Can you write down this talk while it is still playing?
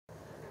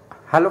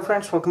Hello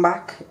friends, welcome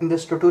back. In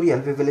this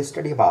tutorial we will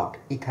study about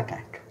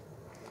Ethernet.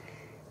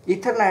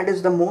 Ethernet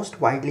is the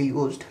most widely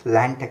used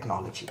LAN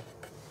technology.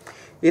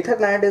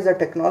 Ethernet is a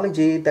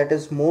technology that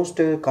is most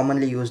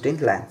commonly used in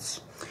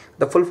LANs.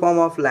 The full form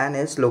of LAN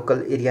is local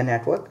area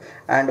network.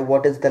 And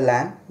what is the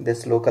LAN?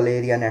 This local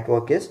area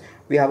network is,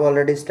 we have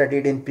already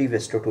studied in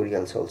previous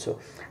tutorials also.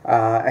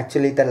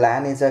 Actually the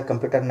LAN is a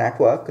computer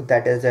network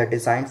that is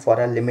designed for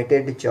a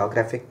limited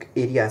geographic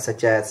area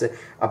such as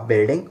a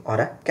building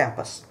or a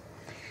campus.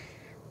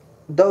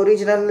 The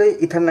original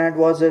Ethernet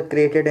was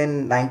created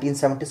in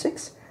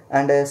 1976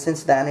 and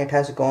since then it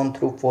has gone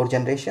through 4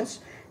 generations: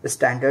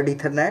 standard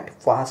Ethernet,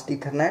 fast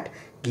Ethernet,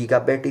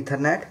 gigabit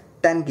Ethernet,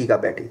 10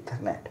 gigabit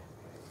Ethernet.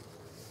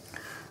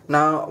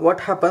 Now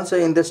what happens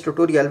in this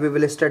tutorial, we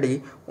will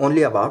study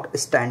only about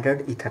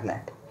standard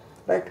Ethernet,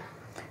 right?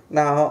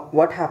 Now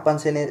what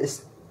happens in a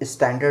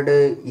standard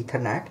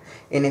Ethernet?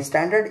 In a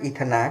standard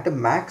Ethernet,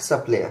 MAC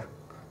sublayer,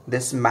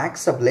 this MAC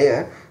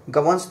sublayer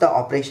governs the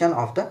operation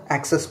of the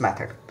access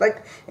method, right?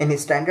 In a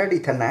standard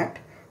Ethernet,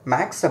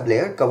 MAC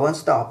sublayer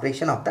governs the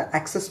operation of the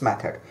access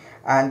method,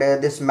 and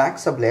this MAC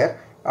sublayer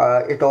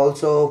it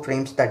also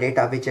frames the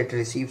data which it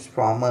receives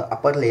from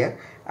upper layer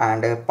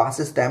and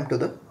passes them to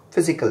the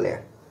physical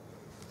layer.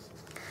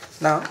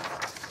 Now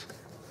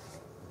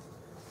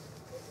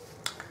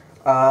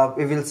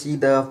we will see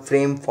the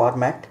frame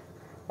format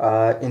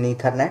in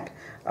Ethernet.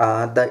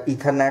 The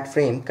Ethernet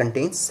frame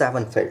contains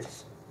 7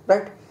 fields,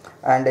 right?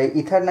 And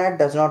Ethernet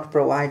does not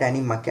provide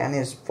any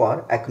mechanism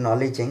for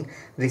acknowledging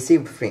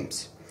received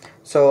frames.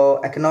 So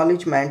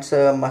acknowledgements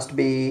must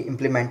be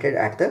implemented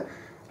at the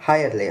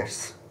higher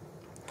layers.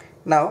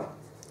 Now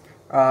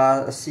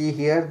see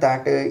here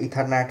that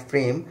Ethernet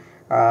frame,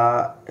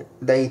 the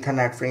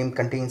Ethernet frame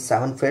contains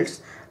 7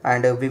 fields,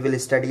 and we will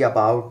study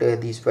about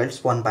these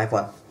fields one by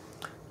one,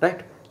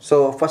 right?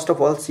 So first of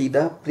all, see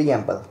the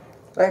preamble,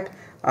 right?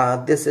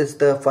 This is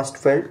the first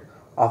field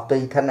of the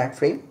Ethernet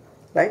frame,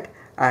 right?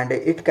 And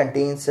it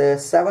contains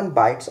 7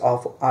 bytes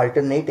of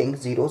alternating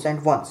zeros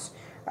and ones,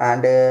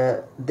 and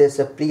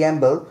this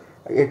preamble,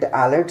 it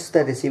alerts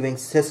the receiving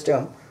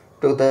system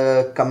to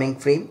the coming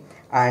frame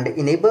and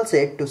enables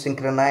it to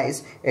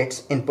synchronize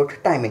its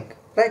input timing,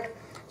 right?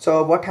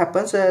 So what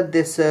happens,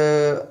 this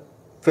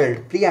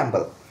field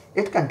preamble,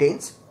 it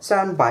contains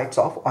 7 bytes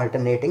of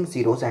alternating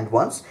zeros and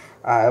ones,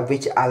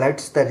 which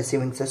alerts the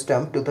receiving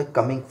system to the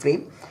coming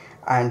frame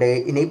and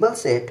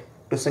enables it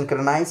to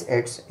synchronize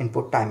its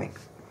input timing.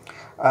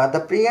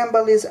 The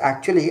preamble is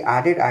actually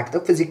added at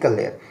the physical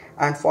layer,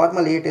 and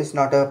formally it is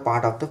not a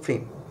part of the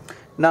frame.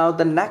 Now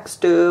the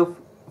next field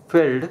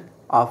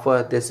of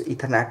this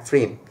Ethernet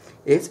frame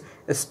is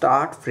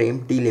start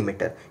frame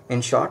delimiter,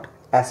 in short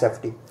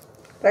SFD,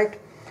 right?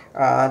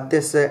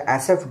 This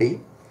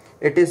SFD,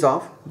 it is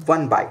of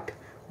 1 byte,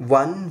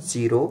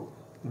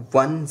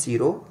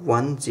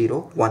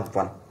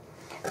 10101011.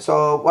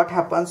 So what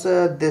happens,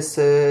 this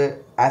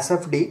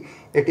SFD,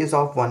 it is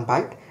of 1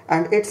 byte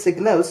and it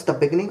signals the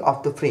beginning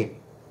of the frame.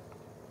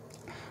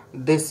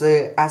 This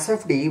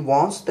SFD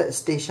warns the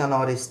station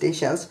or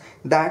stations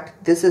that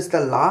this is the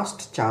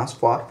last chance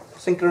for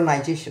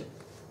synchronization.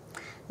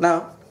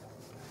 Now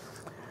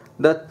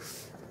the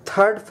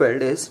third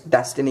field is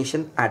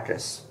destination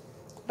address,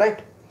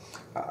 right?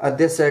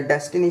 This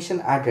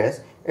destination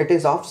address, it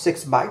is of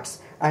 6 bytes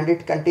and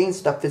it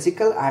contains the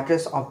physical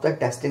address of the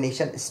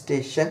destination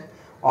station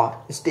or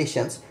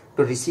stations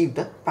to receive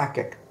the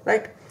packet,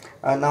 right?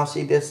 Now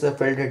see this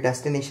field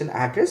destination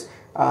address.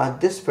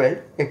 This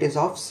field, it is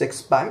of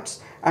 6 bytes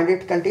and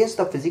it contains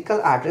the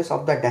physical address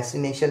of the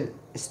destination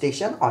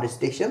station or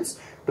stations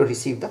to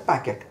receive the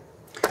packet.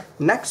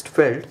 Next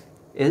field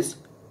is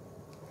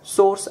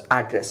source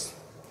address.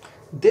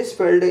 This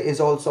field is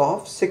also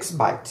of 6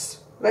 bytes,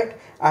 right?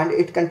 And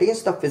it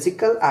contains the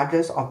physical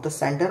address of the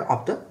sender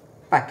of the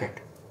packet.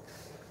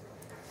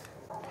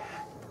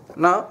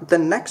 Now the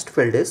next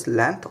field is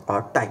length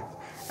or type.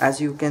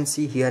 As you can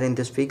see here in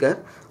this figure,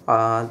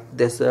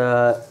 this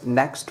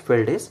next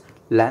field is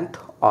length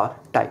or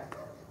type,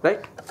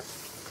 right?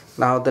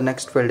 Now the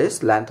next field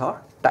is length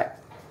or type,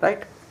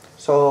 right?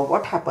 So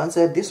what happens,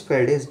 this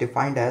field is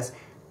defined as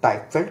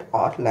type field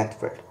or length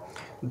field.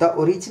 The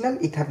original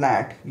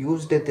Ethernet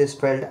used this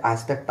field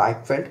as the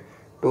type field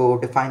to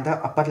define the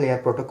upper layer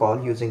protocol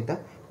using the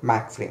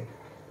MAC frame.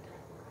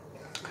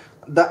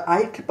 The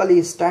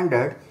IEEE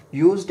standard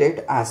used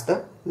it as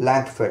the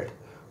length field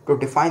to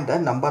define the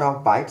number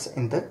of bytes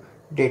in the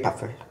data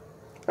field,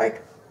 right?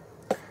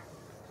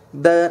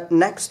 The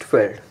next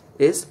field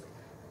is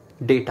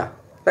data,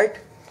 right?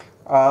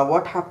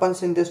 What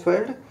happens in this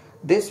field?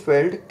 This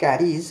field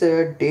carries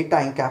data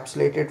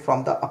encapsulated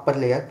from the upper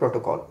layer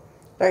protocol,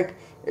 right?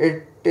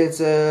 It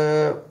is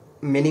a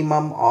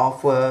minimum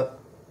of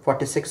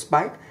 46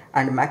 byte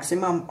and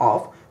maximum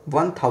of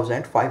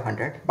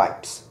 1500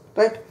 bytes,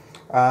 right?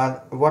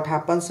 What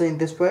happens in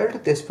this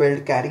field? This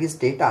field carries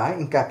data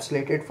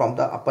encapsulated from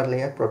the upper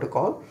layer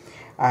protocol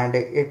and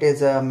it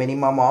is a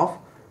minimum of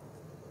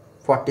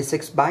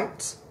 46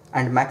 bytes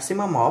and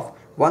maximum of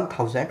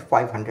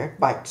 1500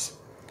 bytes,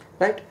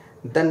 right?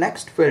 The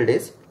next field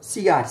is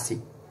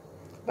CRC,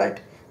 right?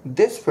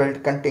 This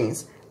field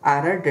contains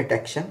error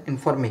detection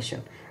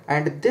information,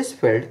 and this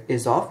field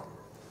is of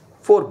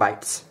 4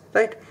 bytes,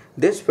 right?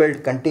 This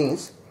field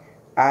contains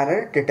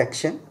error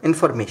detection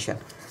information,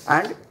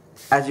 and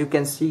as you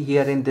can see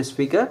here in this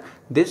figure,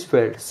 this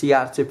field,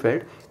 CRC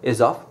field,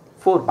 is of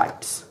 4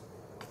 bytes.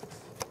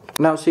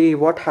 Now see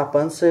what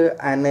happens.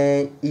 An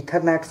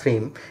Ethernet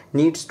frame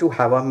needs to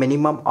have a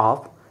minimum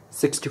of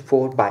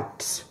 64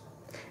 bytes,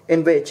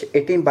 in which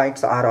 18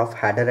 bytes are of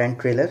header and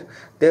trailer.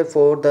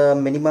 Therefore, the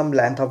minimum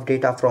length of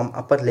data from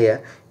upper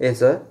layer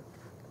is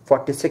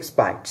 46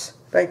 bytes,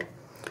 right?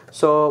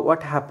 So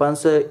what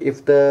happens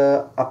if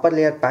the upper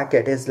layer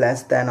packet is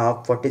less than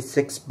of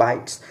 46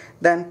 bytes,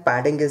 then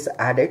padding is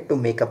added to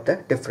make up the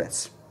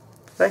difference,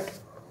 right?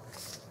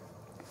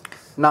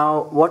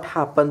 Now what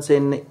happens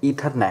in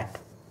Ethernet?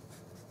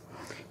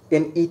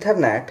 In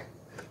Ethernet,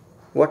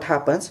 what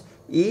happens?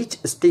 Each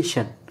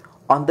station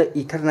on the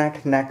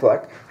Ethernet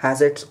network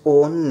has its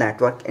own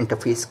network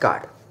interface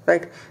card,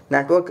 right?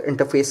 Network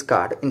interface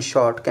card, in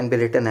short, can be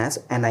written as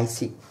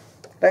NIC,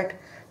 right?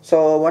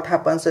 So what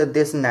happens?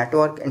 This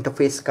network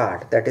interface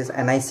card, that is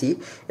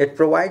NIC, it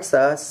provides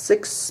a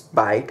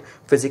 6-byte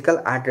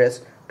physical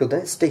address to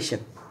the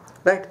station,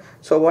 right?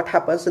 So what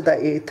happens? The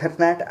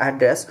Ethernet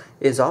address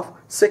is of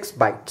 6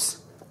 bytes,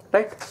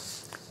 right?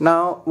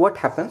 Now what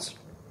happens?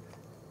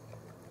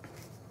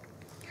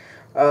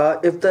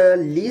 If the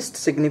least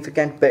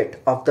significant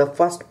bit of the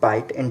first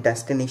byte in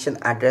destination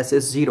address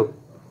is 0,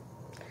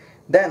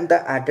 then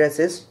the address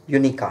is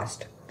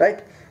unicast,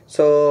 right?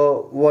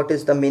 So what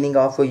is the meaning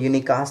of a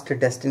unicast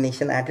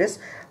destination address?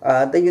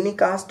 The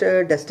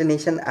unicast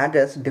destination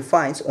address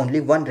defines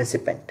only one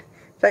recipient,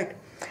 right?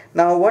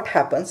 Now what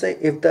happens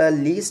if the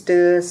least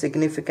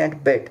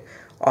significant bit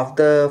of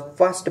the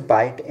first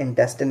byte in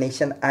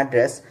destination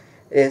address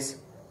is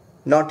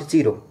not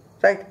 0,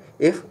 right?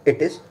 If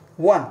it is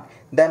 1,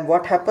 then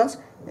what happens?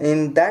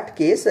 In that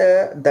case,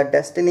 the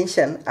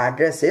destination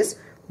address is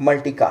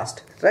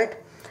multicast, right?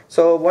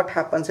 So what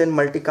happens in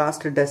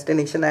multicast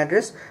destination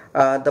address?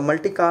 The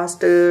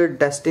multicast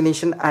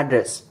destination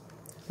address,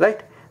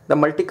 right? The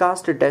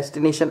multicast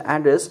destination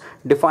address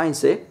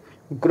defines a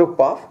group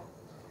of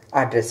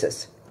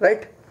addresses,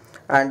 right?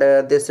 And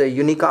this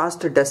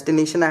unicast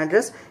destination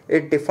address,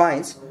 it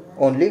defines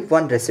only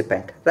one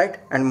recipient, right?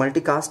 And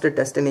multicast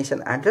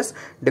destination address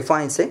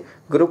defines a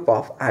group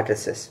of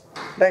addresses,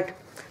 right?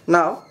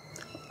 Now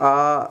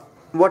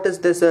what is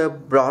this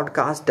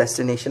broadcast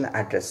destination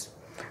address?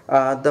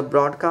 The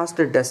broadcast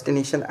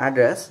destination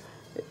address,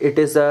 it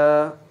is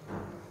a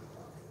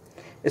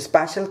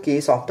special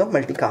case of the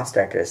multicast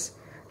address,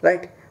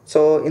 right?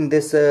 So in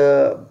this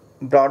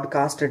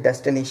broadcast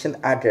destination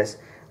address,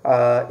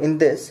 in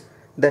this,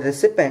 the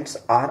recipients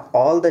are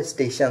all the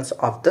stations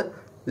of the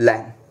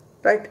LAN,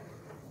 right?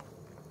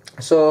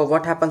 So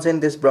what happens in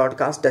this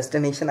broadcast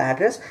destination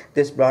address?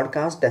 This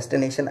broadcast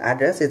destination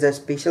address is a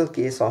special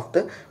case of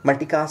the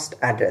multicast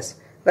address,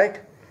 right?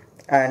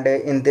 And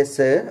in this,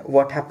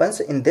 what happens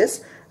in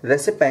this,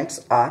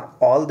 recipients are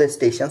all the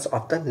stations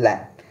of the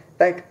LAN,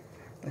 right?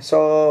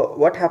 So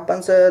what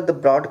happens? The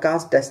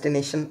broadcast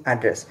destination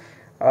address,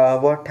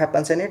 what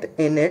happens in it?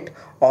 In it,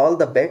 all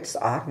the bits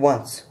are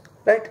ones,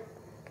 right?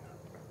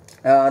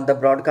 The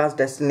broadcast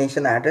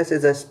destination address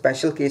is a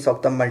special case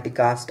of the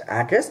multicast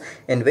address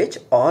in which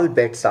all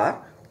bits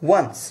are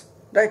ones,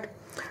 right?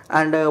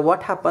 And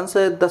what happens?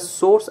 The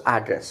source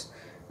address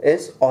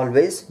is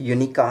always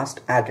unicast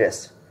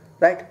address,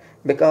 right?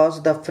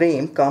 Because the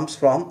frame comes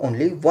from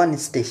only one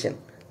station,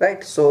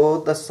 right? So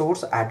the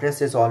source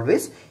address is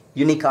always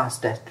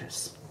unicast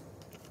address.